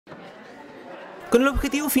Con el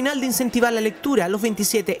objetivo final de incentivar la lectura, los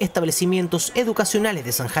 27 establecimientos educacionales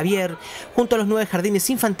de San Javier, junto a los 9 jardines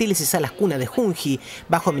infantiles y salas cuna de Junji,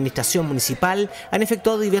 bajo administración municipal, han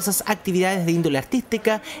efectuado diversas actividades de índole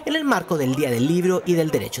artística en el marco del Día del Libro y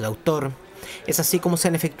del Derecho de Autor. Es así como se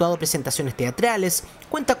han efectuado presentaciones teatrales,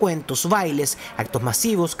 cuentacuentos, bailes, actos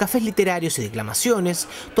masivos, cafés literarios y declamaciones,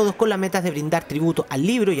 todos con la meta de brindar tributo al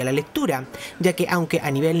libro y a la lectura, ya que aunque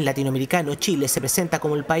a nivel latinoamericano Chile se presenta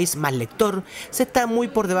como el país más lector, se está muy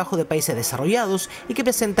por debajo de países desarrollados y que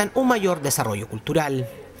presentan un mayor desarrollo cultural.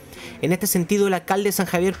 En este sentido, el alcalde de San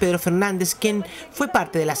Javier, Pedro Fernández, quien fue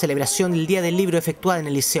parte de la celebración del Día del Libro efectuada en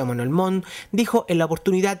el Liceo Manuel Montt, dijo en la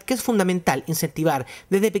oportunidad que es fundamental incentivar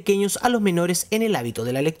desde pequeños a los menores en el hábito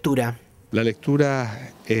de la lectura. La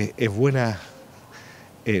lectura es buena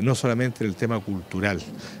no solamente en el tema cultural,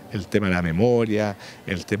 el tema de la memoria,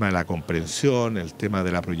 el tema de la comprensión, el tema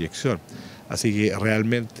de la proyección. Así que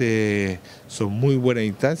realmente son muy buenas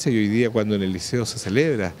instancias y hoy día cuando en el liceo se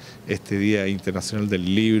celebra este Día Internacional del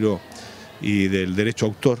Libro y del Derecho a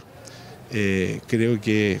Autor, creo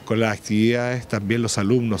que con las actividades también los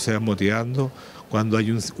alumnos se van motivando cuando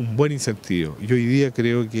hay un buen incentivo. Y hoy día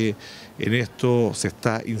creo que en esto se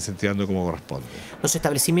está incentivando como corresponde. Los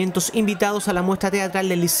establecimientos invitados a la muestra teatral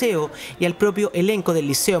del liceo y al propio elenco del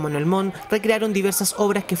Liceo Manuel Montt recrearon diversas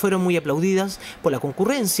obras que fueron muy aplaudidas por la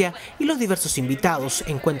concurrencia y los diversos invitados,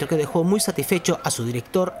 encuentro que dejó muy satisfecho a su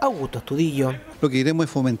director Augusto Astudillo. Lo que queremos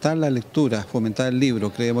es fomentar la lectura, fomentar el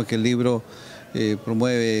libro. Creemos que el libro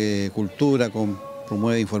promueve cultura,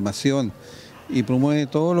 promueve información y promueve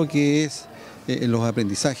todo lo que es los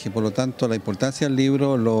aprendizajes. Por lo tanto, la importancia del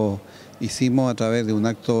libro lo hicimos a través de un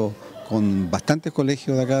acto con bastantes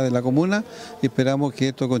colegios de acá de la comuna y esperamos que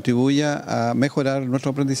esto contribuya a mejorar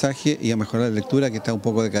nuestro aprendizaje y a mejorar la lectura que está un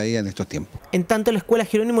poco decaída en estos tiempos. En tanto, la Escuela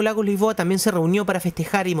Jerónimo Lagos Lisboa también se reunió para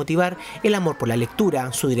festejar y motivar el amor por la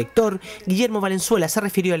lectura. Su director, Guillermo Valenzuela, se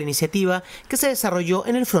refirió a la iniciativa que se desarrolló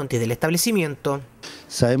en el frontis del establecimiento.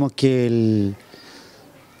 Sabemos que el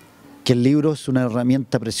libro es una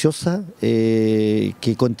herramienta preciosa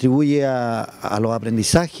que contribuye a los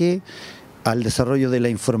aprendizajes, al desarrollo de la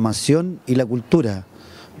información y la cultura.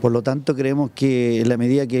 Por lo tanto, creemos que en la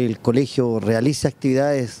medida que el colegio realice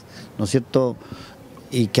actividades, ¿no es cierto?,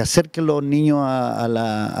 y que acerquen los niños a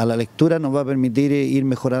la lectura, nos va a permitir ir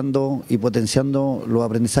mejorando y potenciando los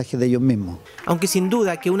aprendizajes de ellos mismos. Aunque sin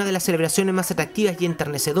duda que una de las celebraciones más atractivas y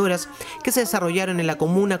enternecedoras que se desarrollaron en la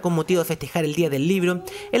comuna con motivo de festejar el Día del Libro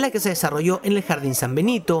es la que se desarrolló en el Jardín San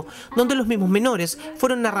Benito, donde los mismos menores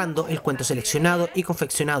fueron narrando el cuento seleccionado y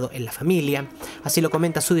confeccionado en la familia. Así lo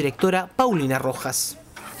comenta su directora, Paulina Rojas.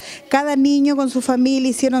 Cada niño con su familia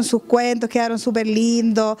hicieron sus cuentos, quedaron súper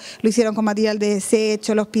lindos, lo hicieron con material de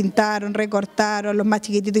desecho, los pintaron, recortaron, los más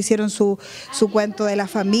chiquititos hicieron su cuento de la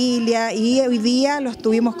familia y hoy día lo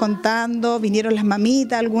estuvimos contando, vinieron las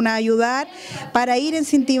mamitas, algunas a ayudar, para ir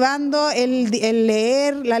incentivando el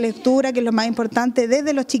leer, la lectura, que es lo más importante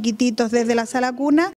desde los chiquititos, desde la sala cuna.